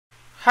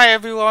Hi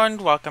everyone,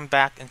 welcome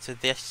back into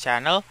this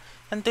channel,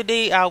 and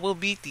today I will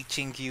be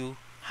teaching you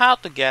how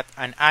to get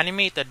an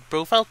animated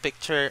profile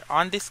picture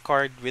on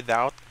Discord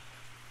without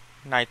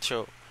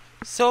Nitro.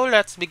 So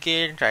let's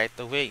begin right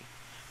away.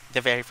 The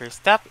very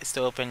first step is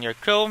to open your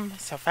Chrome,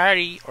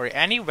 Safari, or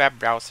any web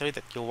browser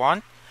that you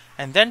want,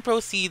 and then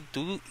proceed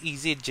to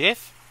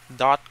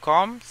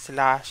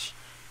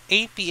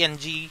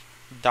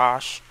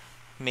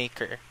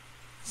easygif.com/apng-maker.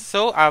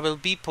 So I will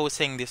be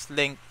posting this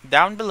link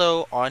down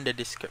below on the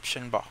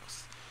description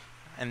box.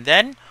 And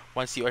then,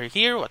 once you are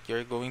here, what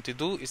you're going to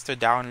do is to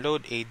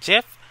download a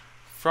GIF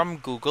from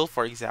Google,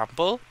 for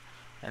example.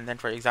 And then,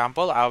 for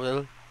example, I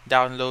will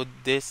download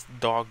this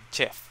dog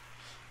GIF.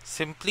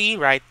 Simply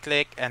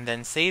right-click and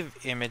then save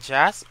image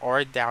as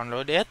or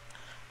download it.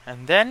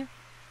 And then,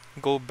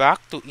 go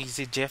back to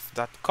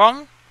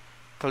easygif.com,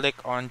 click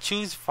on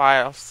Choose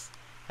Files,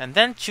 and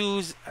then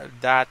choose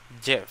that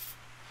GIF.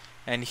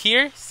 And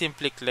here,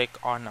 simply click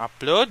on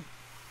Upload,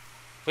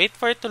 wait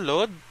for it to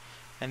load,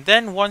 and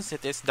then once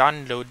it is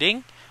done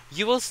loading,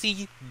 you will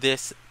see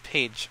this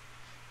page.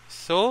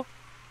 So,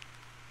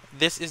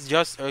 this is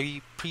just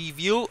a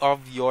preview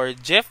of your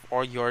GIF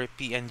or your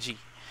PNG.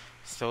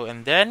 So,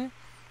 and then,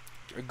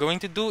 what you're going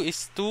to do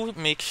is to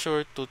make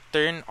sure to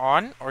turn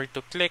on or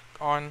to click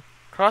on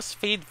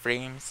crossfade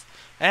frames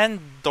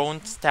and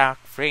don't stack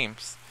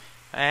frames.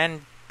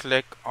 And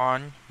click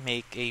on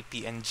Make a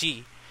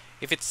PNG.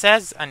 If it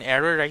says an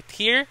error right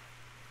here,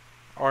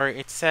 or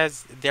it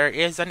says there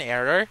is an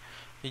error,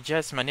 you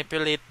just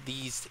manipulate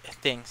these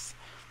things.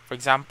 For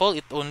example,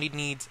 it only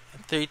needs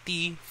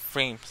 30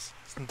 frames.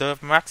 The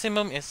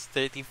maximum is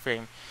 30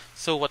 frames.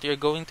 So what you're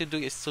going to do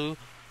is to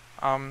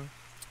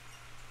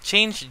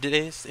change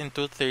this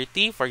into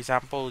 30. For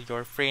example,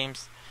 your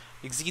frames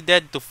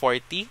exceeded to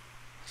 40.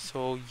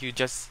 So you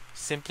just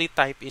simply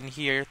type in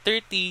here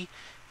 30,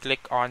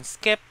 click on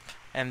skip,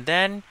 and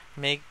then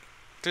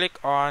click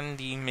on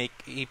the Make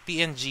a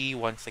PNG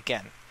once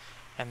again.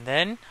 And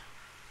then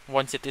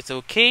once it is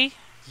okay,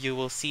 you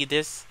will see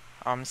this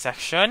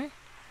section.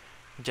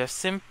 Just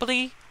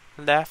simply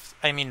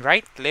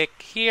right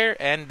click here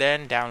and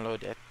then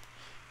download it.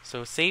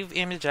 So save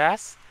image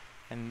as,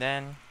 and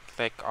then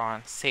click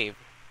on save.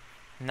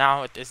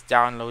 Now it is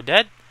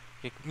downloaded.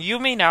 You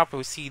may now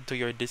proceed to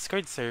your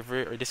Discord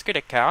server or Discord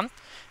account,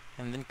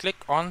 and then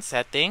click on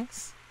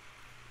settings,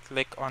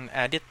 click on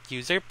edit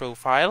user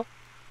profile,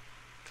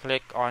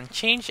 click on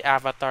change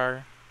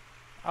avatar,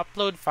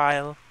 upload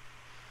file,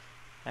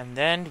 and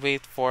then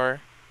wait for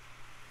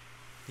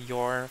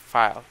your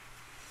file.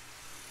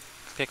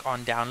 Click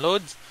on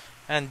downloads,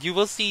 and you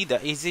will see the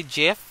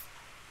EasyGIF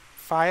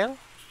file.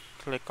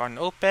 Click on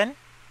open,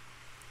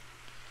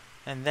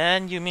 and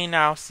then you may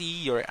now see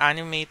your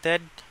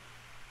animated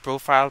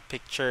profile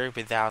picture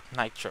without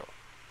Nitro.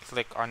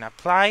 Click on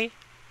apply,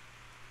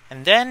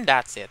 and then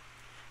that's it.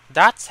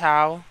 That's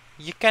how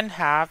you can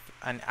have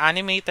an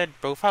animated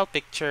profile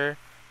picture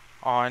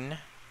on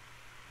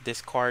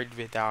Discord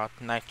without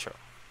Nitro.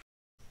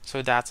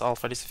 So that's all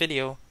for this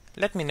video.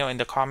 Let me know in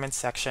the comments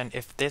section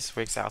if this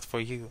works out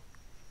for you.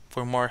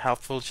 For more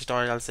helpful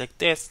tutorials like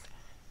this,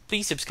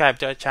 please subscribe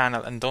to our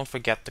channel and don't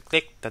forget to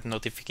click that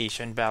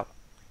notification bell.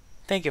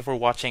 Thank you for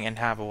watching and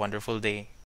have a wonderful day.